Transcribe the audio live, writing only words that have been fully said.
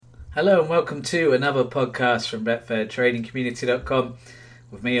Hello and welcome to another podcast from BetfairTradingCommunity.com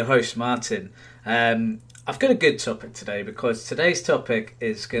with me, your host, Martin. I've got a good topic today because today's topic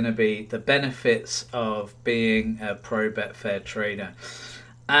is going to be the benefits of being a pro Betfair trader.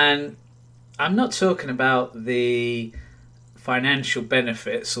 And I'm not talking about the financial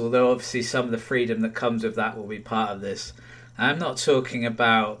benefits, although obviously some of the freedom that comes with that will be part of this. I'm not talking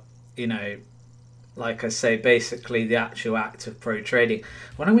about, like I say, basically the actual act of pro trading.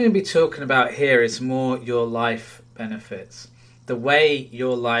 What I'm going to be talking about here is more your life benefits. The way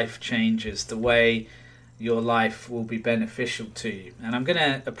your life changes, the way your life will be beneficial to you. And I'm going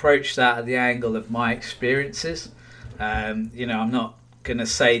to approach that at the angle of my experiences. I'm not going to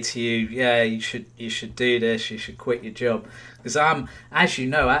say to you, you should do this, you should quit your job. Because I'm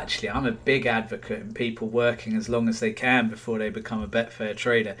a big advocate in people working as long as they can before they become a Betfair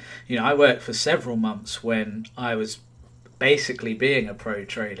trader. I worked for several months when I was basically being a pro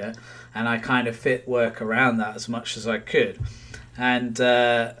trader, and I kind of fit work around that as much as I could. And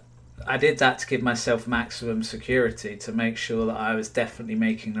I did that to give myself maximum security, to make sure that I was definitely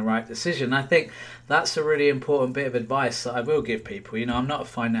making the right decision. I think that's a really important bit of advice that I will give people. I'm not a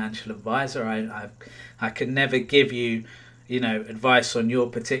financial advisor. I can never give you, advice on your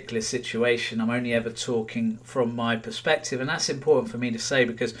particular situation. I'm only ever talking from my perspective, and that's important for me to say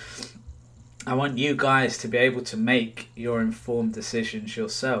because I want you guys to be able to make your informed decisions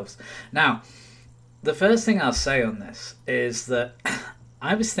yourselves. Now, the first thing I'll say on this is that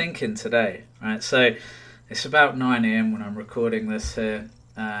I was thinking today, right? So it's about 9 a.m. when I'm recording this here,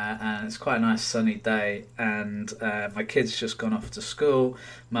 and it's quite a nice sunny day, and my kid's just gone off to school.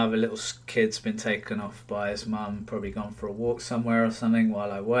 My other little kid's been taken off by his mum, probably gone for a walk somewhere or something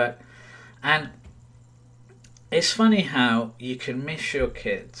while I work. And it's funny how you can miss your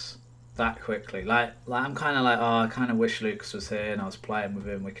kids that quickly. Like I'm kind of like, I kind of wish Lucas was here and I was playing with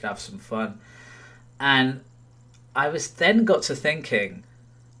him, we could have some fun. And I was then got to thinking,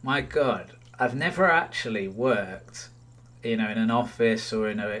 my God, I've never actually worked, in an office or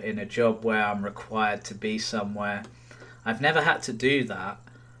in a job where I'm required to be somewhere. I've never had to do that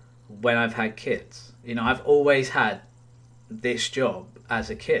when I've had kids. I've always had this job as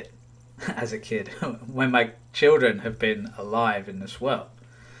a kid, when my children have been alive in this world.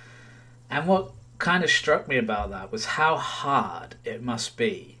 And what kind of struck me about that was how hard it must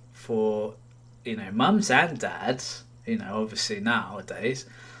be for, mums and dads, obviously nowadays,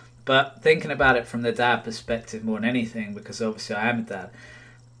 but thinking about it from the dad perspective more than anything, because obviously I am a dad,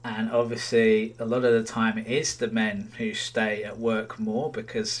 and obviously a lot of the time it is the men who stay at work more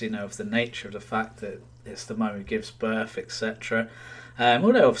because, of the nature of the fact that it's the mum who gives birth, etc.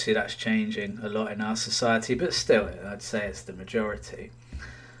 Although obviously that's changing a lot in our society, but still I'd say it's the majority.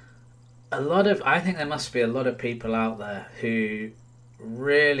 I think there must be a lot of people out there who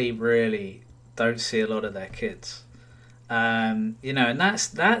really, really don't see a lot of their kids. And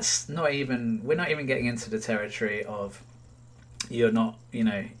that's not even, we're not even getting into the territory of you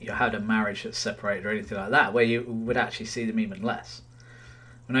had a marriage that's separated or anything like that, where you would actually see them even less.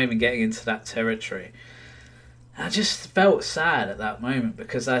 We're not even getting into that territory. I just felt sad at that moment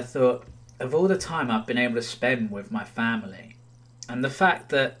because I thought of all the time I've been able to spend with my family, and the fact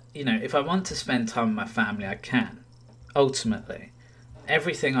that, if I want to spend time with my family, I can. Ultimately,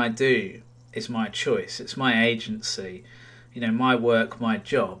 everything I do is my choice. It's my agency. My work, my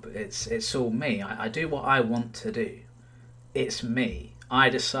job. It's all me. I do what I want to do. It's me. I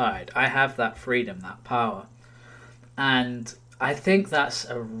decide. I have that freedom, that power. And I think that's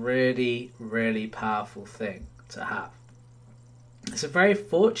a really, really powerful thing to have. It's a very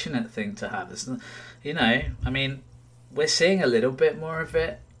fortunate thing to have. We're seeing a little bit more of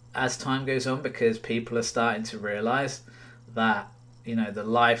it as time goes on because people are starting to realise that, the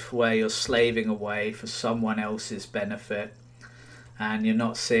life where you're slaving away for someone else's benefit and you're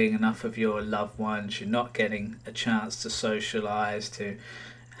not seeing enough of your loved ones, you're not getting a chance to socialise, to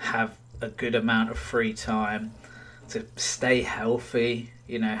have a good amount of free time, to stay healthy.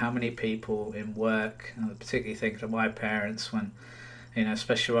 How many people in work, and I'm particularly thinking of my parents when,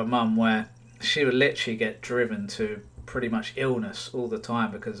 especially my mum, where she would literally get driven to pretty much illness all the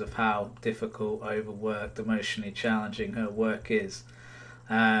time because of how difficult, overworked, emotionally challenging her work is.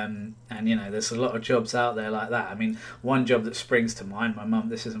 There's a lot of jobs out there like that. One job that springs to mind,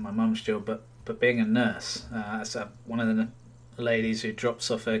 this isn't my mum's job, but being a nurse. One of the ladies who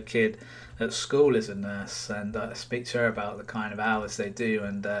drops off her kid at school is a nurse, and I speak to her about the kind of hours they do,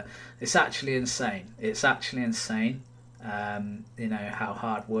 and it's actually insane. How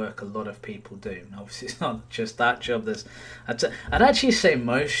hard work a lot of people do. And obviously it's not just that job. I'd actually say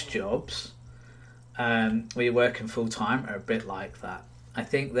most jobs where you're working full time are a bit like that. I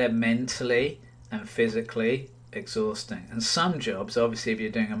think they're mentally and physically exhausting. And some jobs, obviously if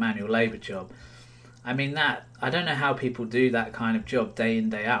you're doing a manual labour job, I mean that, I don't know how people do that kind of job day in,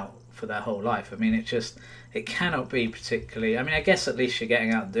 day out for their whole life. I mean, it cannot be particularly, I mean, I guess at least you're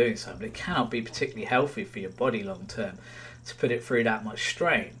getting out and doing something, but it cannot be particularly healthy for your body long term to put it through that much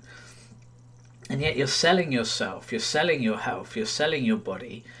strain. And yet you're selling yourself, you're selling your health, you're selling your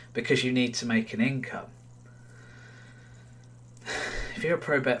body because you need to make an income. If you're a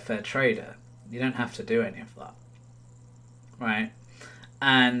pro Betfair trader, you don't have to do any of that, right?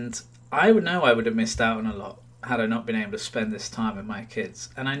 And I would have missed out on a lot had I not been able to spend this time with my kids.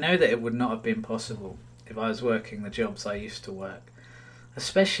 And I know that it would not have been possible if I was working the jobs I used to work,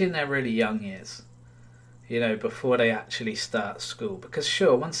 especially in their really young years, you know, before they actually start school. Because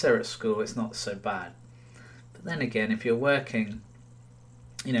sure, once they're at school, it's not so bad. But then again, if you're working,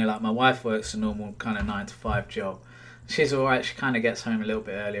 you know, like my wife works a normal kind of 9 to 5 job. She's all right. She kind of gets home a little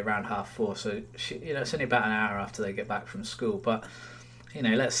bit early, around 4:30. So she, you know, it's only about an hour after they get back from school. But you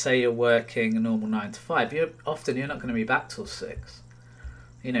know, let's say you're working a normal 9 to 5. You're not going to be back till 6.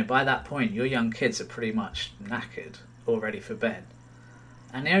 You know, by that point, your young kids are pretty much knackered, all ready for bed.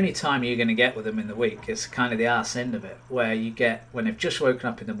 And the only time you're going to get with them in the week is kind of the arse end of it, where you get when they've just woken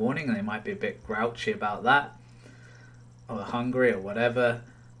up in the morning and they might be a bit grouchy about that, or hungry or whatever,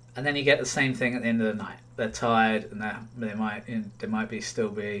 and then you get the same thing at the end of the night. They're tired and they might be still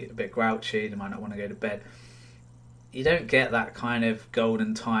be a bit grouchy. They might not want to go to bed. You don't get that kind of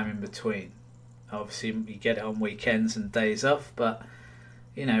golden time in between. Obviously, you get it on weekends and days off, but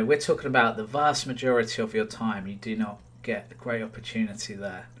you know, we're talking about the vast majority of your time. You do not get a great opportunity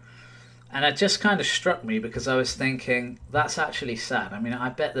there. And it just kind of struck me because I was thinking, that's actually sad. I mean, I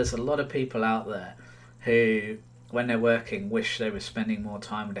bet there's a lot of people out there who, when they're working, wish they were spending more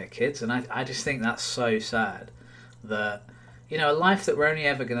time with their kids. And I just think that's so sad that, you know, a life that we're only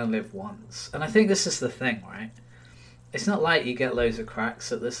ever going to live once. And I think this is the thing, right? It's not like you get loads of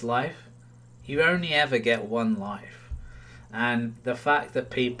cracks at this life. You only ever get one life. And the fact that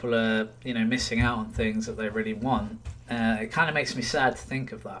people are, you know, missing out on things that they really want, it kind of makes me sad to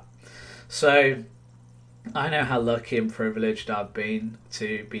think of that. So I know how lucky and privileged I've been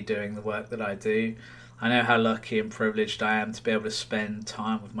to be doing the work that I do. I know how lucky and privileged I am to be able to spend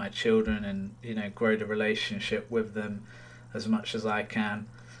time with my children and, you know, grow the relationship with them as much as I can.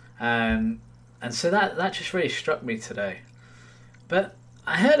 And so that just really struck me today. But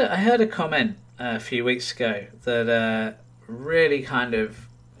I heard a comment a few weeks ago that really kind of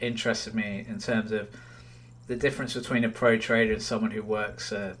interested me in terms of the difference between a pro trader and someone who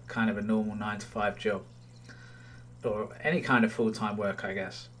works a kind of a normal 9 to 5 job, or any kind of full-time work, I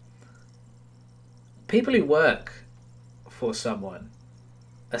guess. People who work for someone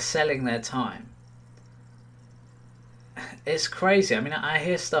are selling their time. It's crazy. I mean, I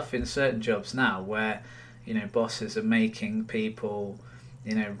hear stuff in certain jobs now where, you know, bosses are making people,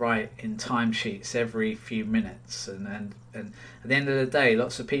 you know, write in timesheets every few minutes, and at the end of the day,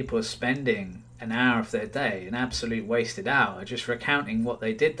 lots of people are spending an hour of their day, an absolute wasted hour, just recounting what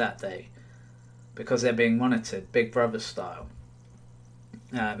they did that day because they're being monitored, Big Brother style.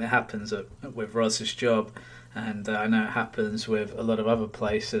 It happens with Roz's job, and I know it happens with a lot of other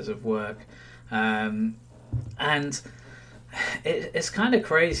places of work, and it's kind of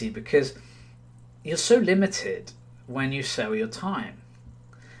crazy because you're so limited when you sell your time.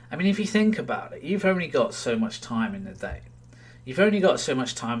 I mean, if you think about it, you've only got so much time in the day. You've only got so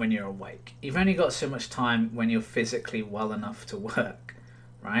much time when you're awake. You've only got so much time when you're physically well enough to work,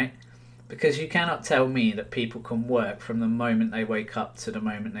 right? Because you cannot tell me that people can work from the moment they wake up to the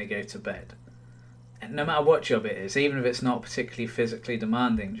moment they go to bed. And no matter what job it is, even if it's not a particularly physically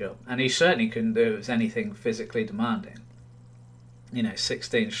demanding job. And you certainly couldn't do it if it was anything physically demanding. You know,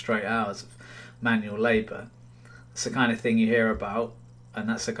 16 straight hours of manual labour. It's the kind of thing you hear about. And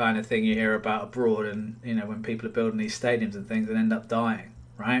that's the kind of thing you hear about abroad, and you know, when people are building these stadiums and things and end up dying,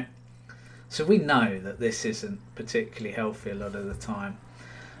 right? So we know that this isn't particularly healthy a lot of the time.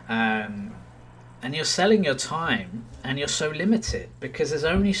 And you're selling your time, and you're so limited because there's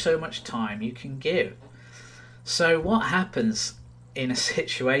only so much time you can give. So what happens in a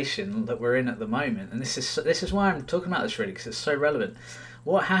situation that we're in at the moment, and this is why I'm talking about this really, because it's so relevant.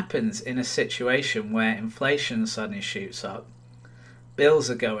 What happens in a situation where inflation suddenly shoots up,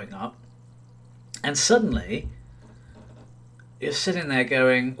 bills are going up, and suddenly you're sitting there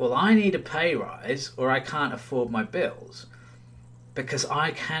going, well, I need a pay rise or I can't afford my bills because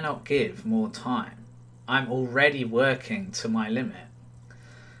I cannot give more time. I'm already working to my limit.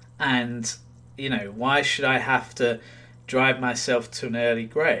 And, you know, why should I have to drive myself to an early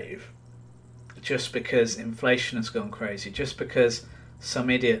grave just because inflation has gone crazy, just because some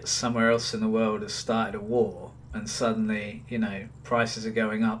idiots somewhere else in the world has started a war and suddenly, prices are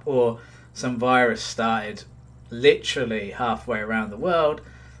going up, or some virus started literally halfway around the world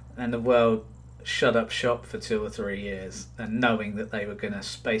and the world shut up shop for 2 or 3 years, and knowing that they were going to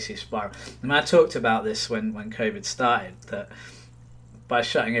basically spiral. And I talked about this when COVID started, that by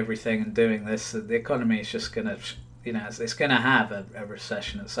shutting everything and doing this, the economy is just going to, it's going to have a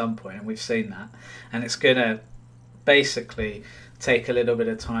recession at some point, and we've seen that, and it's going to basically take a little bit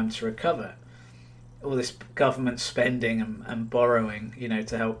of time to recover. All this government spending and borrowing,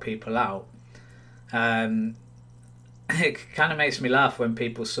 to help people out. It kind of makes me laugh when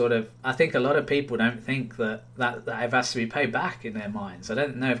people I think a lot of people don't think that it has to be paid back in their minds. I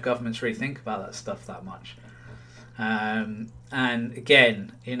don't know if governments really think about that stuff that much. And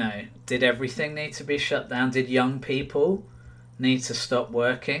again, did everything need to be shut down? Did young people need to stop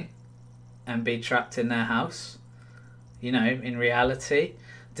working and be trapped in their house? In reality,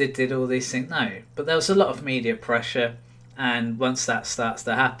 did all these things? No. But there was a lot of media pressure, and once that starts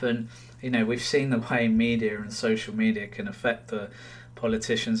to happen, we've seen the way media and social media can affect the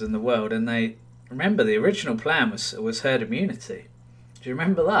politicians in the world. And remember, the original plan was herd immunity. Do you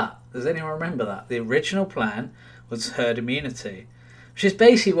remember that? Does anyone remember that? The original plan was herd immunity, which is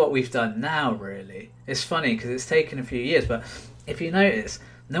basically what we've done now, really. It's funny because it's taken a few years, but if you notice,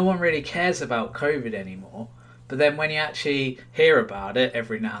 no one really cares about COVID anymore. But then when you actually hear about it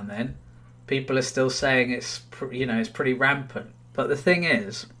every now and then, people are still saying it's pretty rampant. But the thing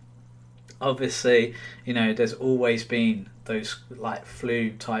is, obviously, there's always been those like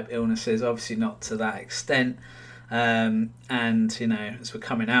flu type illnesses, obviously not to that extent. And, as we're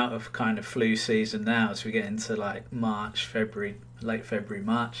coming out of kind of flu season now, as we get into like late February,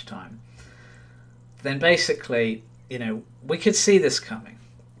 March time, then basically, we could see this coming.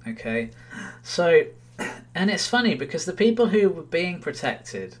 Okay. So, and it's funny because the people who were being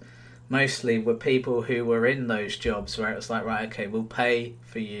protected mostly were people who were in those jobs where it was like, right, okay, we'll pay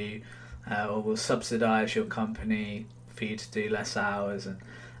for you, or we'll subsidise your company for you to do less hours and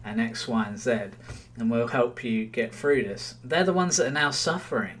X, Y, and Z, and we'll help you get through this. They're the ones that are now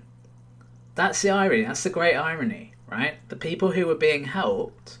suffering. That's the irony. That's the great irony, right? The people who were being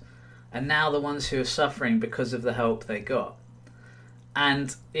helped are now the ones who are suffering because of the help they got.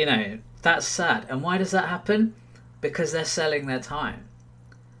 And, that's sad. And why does that happen? Because they're selling their time.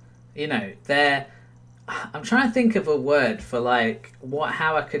 I'm trying to think of a word for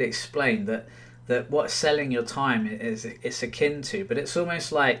how I could explain that what selling your time is akin to, but it's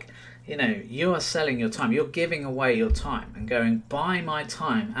almost like, you are selling your time. You're giving away your time and going, buy my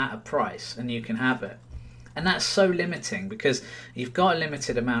time at a price and you can have it. And that's so limiting because you've got a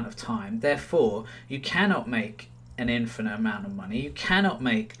limited amount of time. Therefore, you cannot make an infinite amount of money. You cannot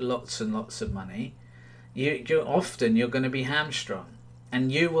make lots and lots of money. You're going to be hamstrung,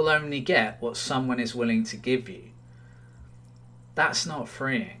 and you will only get what someone is willing to give you. That's not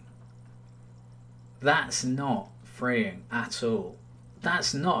freeing. That's not freeing at all.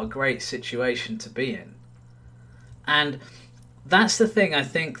 That's not a great situation to be in. And that's the thing I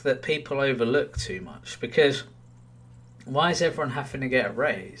think that people overlook too much, because why is everyone having to get a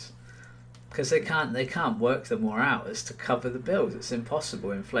raise? Because they can't work the more hours to cover the bills. It's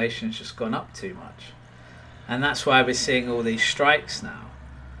impossible. Inflation's just gone up too much. And that's why we're seeing all these strikes now.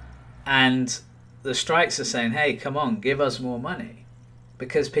 And the strikes are saying, hey, come on, give us more money.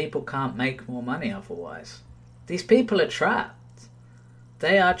 Because people can't make more money otherwise. These people are trapped.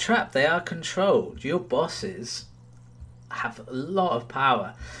 They are trapped. They are controlled. Your bosses have a lot of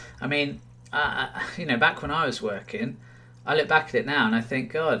power. I mean, back when I was working, I look back at it now and I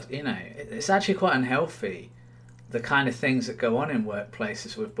think, God, it's actually quite unhealthy, the kind of things that go on in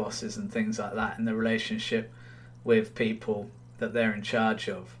workplaces with bosses and things like that, and the relationship with people that they're in charge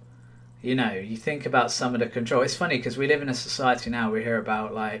of. You think about some of the control. It's funny because we live in a society now, we hear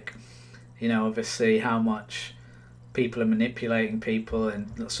about obviously how much people are manipulating people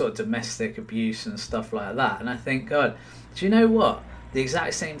and sort of domestic abuse and stuff like that. And I think, God, do you know what? The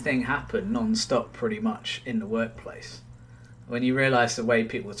exact same thing happened non-stop pretty much in the workplace. When you realise the way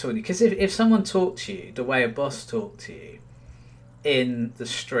people are talking. Because if someone talked to you the way a boss talked to you in the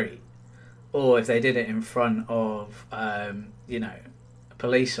street, or if they did it in front of, a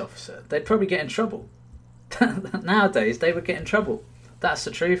police officer, they'd probably get in trouble. Nowadays, they would get in trouble. That's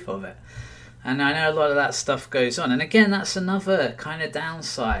the truth of it. And I know a lot of that stuff goes on. And again, that's another kind of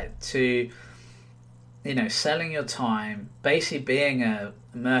downside to, selling your time, basically being a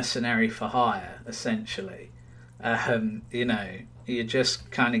mercenary for hire, essentially. You're just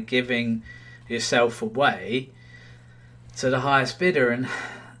kind of giving yourself away to the highest bidder, and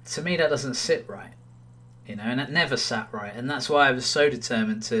to me that doesn't sit right. and it never sat right. And that's why I was so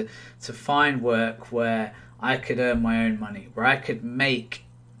determined to find work where I could earn my own money, where I could make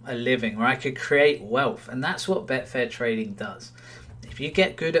a living, where I could create wealth. And that's what Betfair Trading does. If you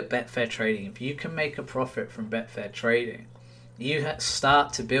get good at Betfair Trading, if you can make a profit from Betfair Trading, you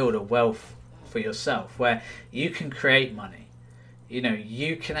start to build a wealth for yourself where you can create money.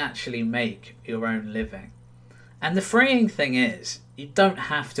 You can actually make your own living. And the freeing thing is, you don't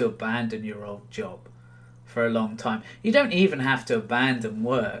have to abandon your old job for a long time. You don't even have to abandon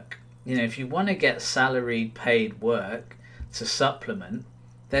work. If you want to get salaried paid work to supplement,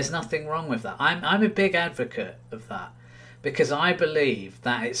 there's nothing wrong with that. I'm a big advocate of that, because I believe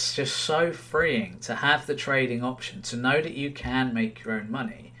that it's just so freeing to have the trading option, to know that you can make your own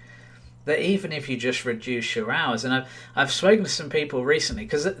money, that even if you just reduce your hours. And I've spoken to some people recently,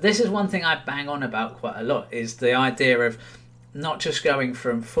 because this is one thing I bang on about quite a lot, is the idea of not just going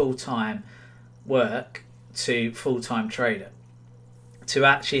from full-time work to full-time trader, to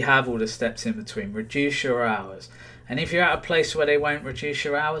actually have all the steps in between, reduce your hours. And if you're at a place where they won't reduce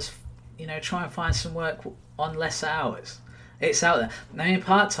your hours, try and find some work on less hours. It's out there.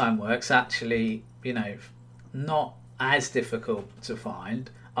 Part-time work's actually, not as difficult to find,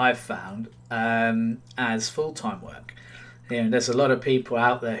 I've found, as full-time work. There's a lot of people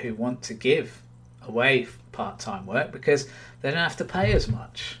out there who want to give away part-time work because they don't have to pay as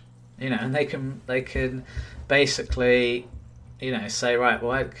much, and they can basically, say, right,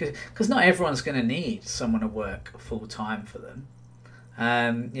 well, because not everyone's going to need someone to work full-time for them.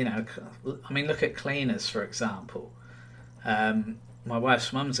 Look at cleaners, for example. My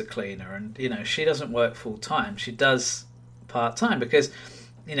wife's mum's a cleaner, and she doesn't work full-time. She does part-time because,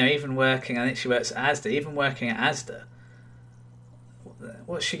 even working, I think she works at Asda, even working at Asda,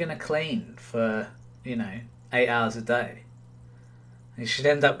 what's she going to clean for, 8 hours a day? And she'd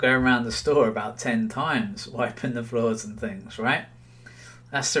end up going around the store about 10 times, wiping the floors and things, right?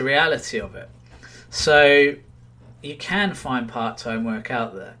 That's the reality of it. So you can find part-time work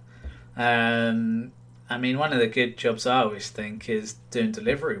out there. One of the good jobs I always think is doing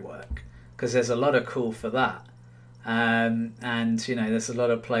delivery work, because there's a lot of call for that. There's a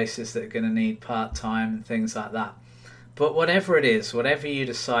lot of places that are going to need part-time, things like that. But whatever it is, whatever you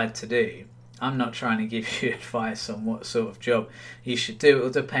decide to do, I'm not trying to give you advice on what sort of job you should do. It will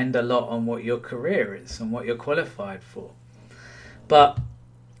depend a lot on what your career is and what you're qualified for. But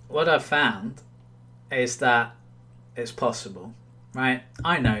what I've found is that it's possible, right?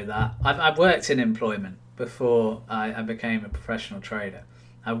 I know that. I've worked in employment before I became a professional trader.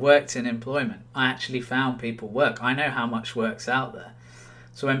 I worked in employment. I actually found people work. I know how much work's out there.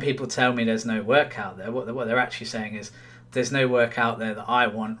 So when people tell me there's no work out there, what they're actually saying is there's no work out there that I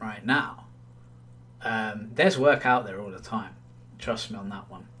want right now. There's work out there all the time. Trust me on that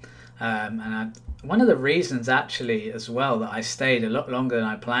one. One of the reasons actually as well that I stayed a lot longer than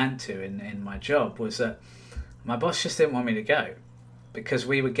I planned to in my job was that my boss just didn't want me to go, because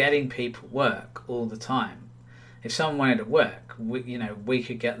we were getting people work all the time. If someone wanted to work, we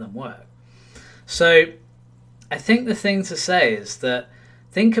could get them work. So I think the thing to say is that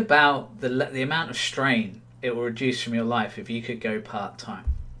think about the amount of strain it will reduce from your life if you could go part-time.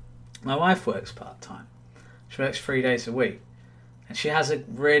 My wife works part-time. She works 3 days a week. And she has a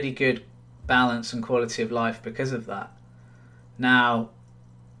really good balance and quality of life because of that. Now,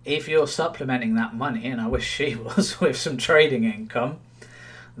 if you're supplementing that money, and I wish she was, with some trading income,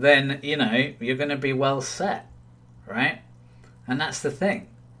 then, you're going to be well set, right? And that's the thing.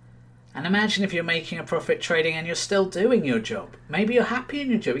 And imagine if you're making a profit trading and you're still doing your job. Maybe you're happy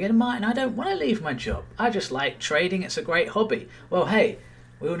in your job. You get, Martin, I don't want to leave my job. I just like trading. It's a great hobby. Well, hey,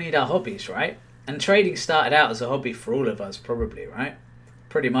 we all need our hobbies, right? And trading started out as a hobby for all of us, probably, right?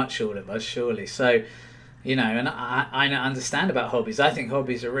 Pretty much all of us, surely. So, and I understand about hobbies. I think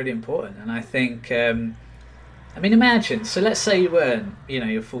hobbies are really important. And I think, imagine, so let's say you earn,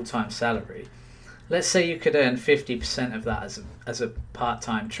 your full-time salary. Let's say you could earn 50% of that as a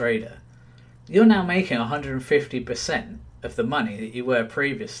part-time trader. You're now making 150% of the money that you were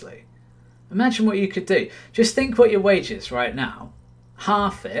previously. Imagine what you could do. Just think what your wage is right now.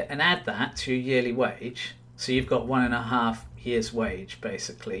 Half it and add that to your yearly wage. So you've got 1.5 years' wage,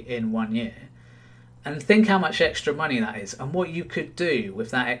 basically, in 1 year. And think how much extra money that is and what you could do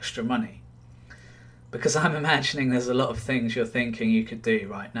with that extra money. Because I'm imagining there's a lot of things you're thinking you could do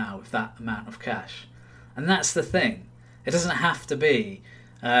right now with that amount of cash. And that's the thing. It doesn't have to be,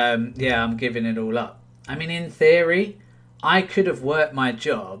 I'm giving it all up. In theory, I could have worked my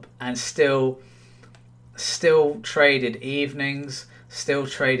job and still traded evenings, still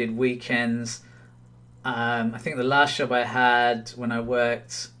traded weekends. I think the last job I had when I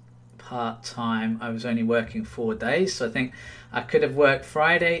worked part-time. I was only working 4 days, so I think I could have worked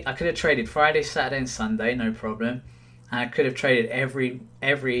Friday. I could have traded Friday, Saturday and Sunday, no problem. And I could have traded every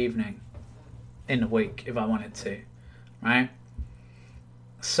evening in the week if I wanted to, right?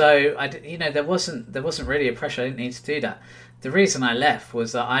 So there wasn't really a pressure. I didn't need to do that. The reason I left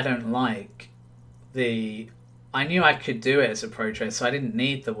was that I don't like I knew I could do it as a pro trader, so I didn't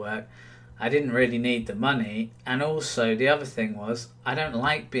need the work. I didn't really need the money. And also the other thing was, I don't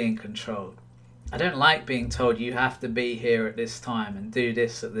like being controlled. I don't like being told you have to be here at this time and do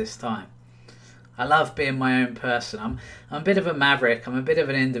this at this time. I love being my own person. I'm a bit of a maverick. I'm a bit of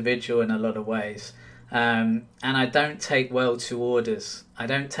an individual in a lot of ways. And I don't take well to orders. I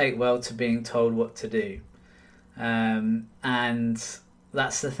don't take well to being told what to do. And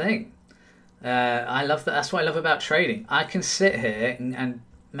that's the thing. I love that. That's what I love about trading. I can sit here and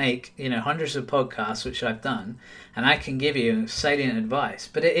make hundreds of podcasts, which I've done, and I can give you salient advice.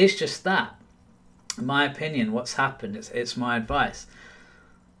 But it is just that, in my opinion, what's happened. It's my advice.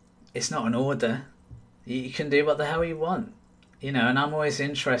 It's not an order. You can do what the hell you want, and I'm always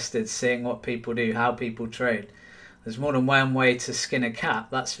interested seeing what people do, how people trade. There's more than one way to skin a cat,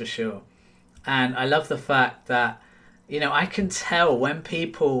 that's for sure. And I love the fact that I can tell when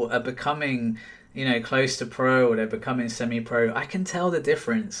people are becoming close to pro, or they're becoming semi-pro. I can tell the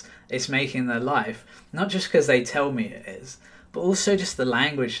difference it's making in their life, not just because they tell me it is, but also just the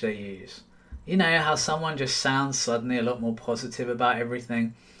language they use. How someone just sounds suddenly a lot more positive about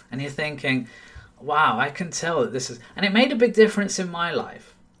everything, and you're thinking, wow, I can tell that this is... And it made a big difference in my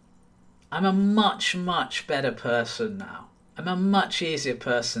life. I'm a much, much better person now. I'm a much easier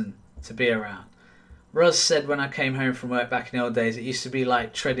person to be around. Roz said when I came home from work back in the old days, it used to be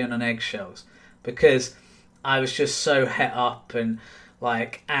like treading on eggshells, because I was just so het up and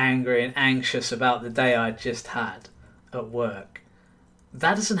like angry and anxious about the day I'd just had at work.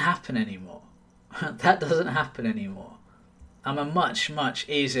 That doesn't happen anymore. That doesn't happen anymore. I'm a much, much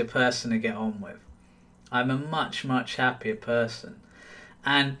easier person to get on with. I'm a much, much happier person.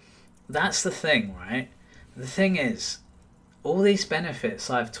 And that's the thing, right? The thing is, all these benefits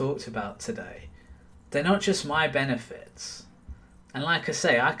I've talked about today, they're not just my benefits. And like I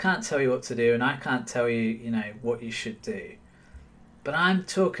say, I can't tell you what to do, and I can't tell you, what you should do. But I'm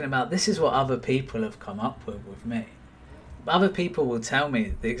talking about, this is what other people have come up with me. Other people will tell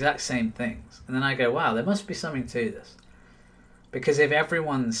me the exact same things. And then I go, wow, there must be something to this. Because if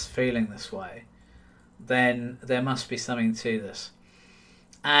everyone's feeling this way, then there must be something to this.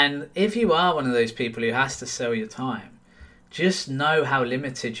 And if you are one of those people who has to sell your time, just know how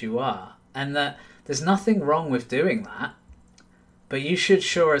limited you are, and that there's nothing wrong with doing that. But you should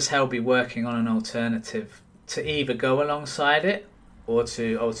sure as hell be working on an alternative to either go alongside it or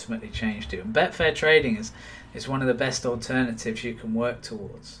to ultimately change to. And Betfair Trading is one of the best alternatives you can work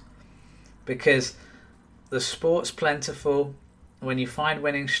towards. Because the sport's plentiful. When you find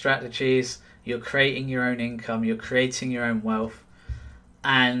winning strategies, you're creating your own income, you're creating your own wealth.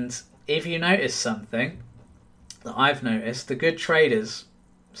 And if you notice something that I've noticed, the good traders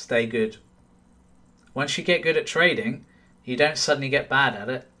stay good. Once you get good at trading, you don't suddenly get bad at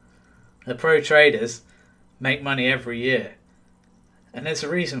it. The pro traders make money every year. And there's a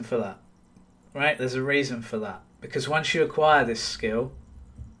reason for that. Right? There's a reason for that. Because once you acquire this skill,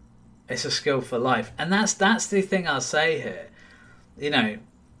 it's a skill for life. And that's the thing I'll say here.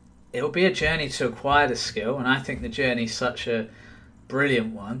 It'll be a journey to acquire the skill. And I think the journey's such a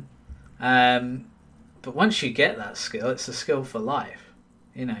brilliant one. But once you get that skill, it's a skill for life.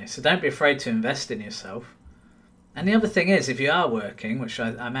 So don't be afraid to invest in yourself. And the other thing is, if you are working, which I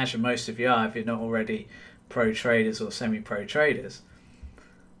imagine most of you are, if you're not already pro traders or semi-pro traders,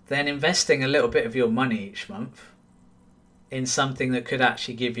 then investing a little bit of your money each month in something that could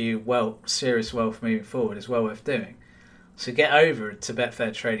actually give you serious wealth moving forward is well worth doing. So get over to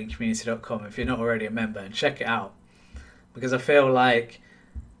betfairtradingcommunity.com if you're not already a member and check it out. Because I feel like,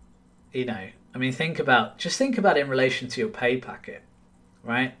 think about it in relation to your pay packet,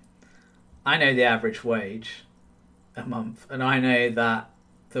 right? I know the average wage a month, and I know that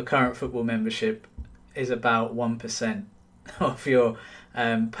the current football membership is about 1% of your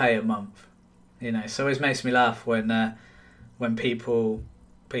pay a month. So it always makes me laugh when people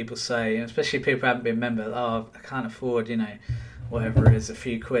say, especially people who haven't been members, I can't afford, whatever it is, a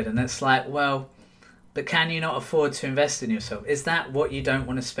few quid. And it's like, well, but can you not afford to invest in yourself? Is that what you don't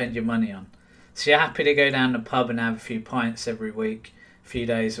want to spend your money on? So you're happy to go down the pub and have a few pints every week, a few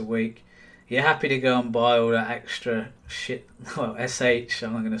days a week. You're happy to go and buy all that extra shit, SH,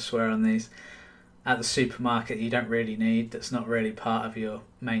 I'm not going to swear on these, at the supermarket you don't really need, that's not really part of your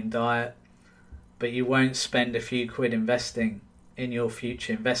main diet. But you won't spend a few quid investing in your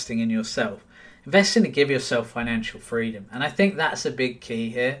future, investing in yourself. Investing to give yourself financial freedom. And I think that's a big key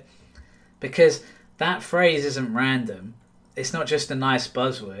here, because that phrase isn't random. It's not just a nice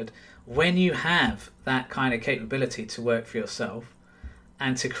buzzword. When you have that kind of capability to work for yourself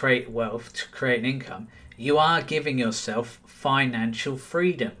and to create wealth, to create an income, you are giving yourself financial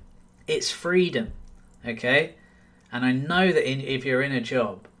freedom. It's freedom, okay? And I know that if you're in a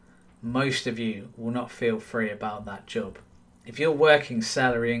job, most of you will not feel free about that job. If you're working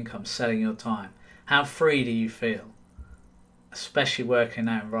salary income, selling your time, how free do you feel? Especially working in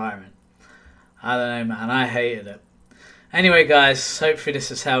that environment. I don't know, man. I hated it. Anyway, guys, hopefully this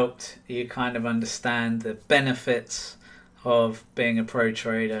has helped you kind of understand the benefits of being a pro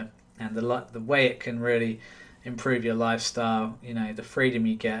trader and the way it can really improve your lifestyle. You know, the freedom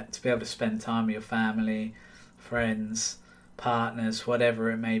you get to be able to spend time with your family, friends, partners, whatever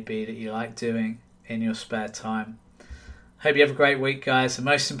it may be that you like doing in your spare time. Hope you have a great week, guys, and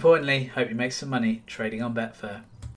most importantly, hope you make some money trading on Betfair.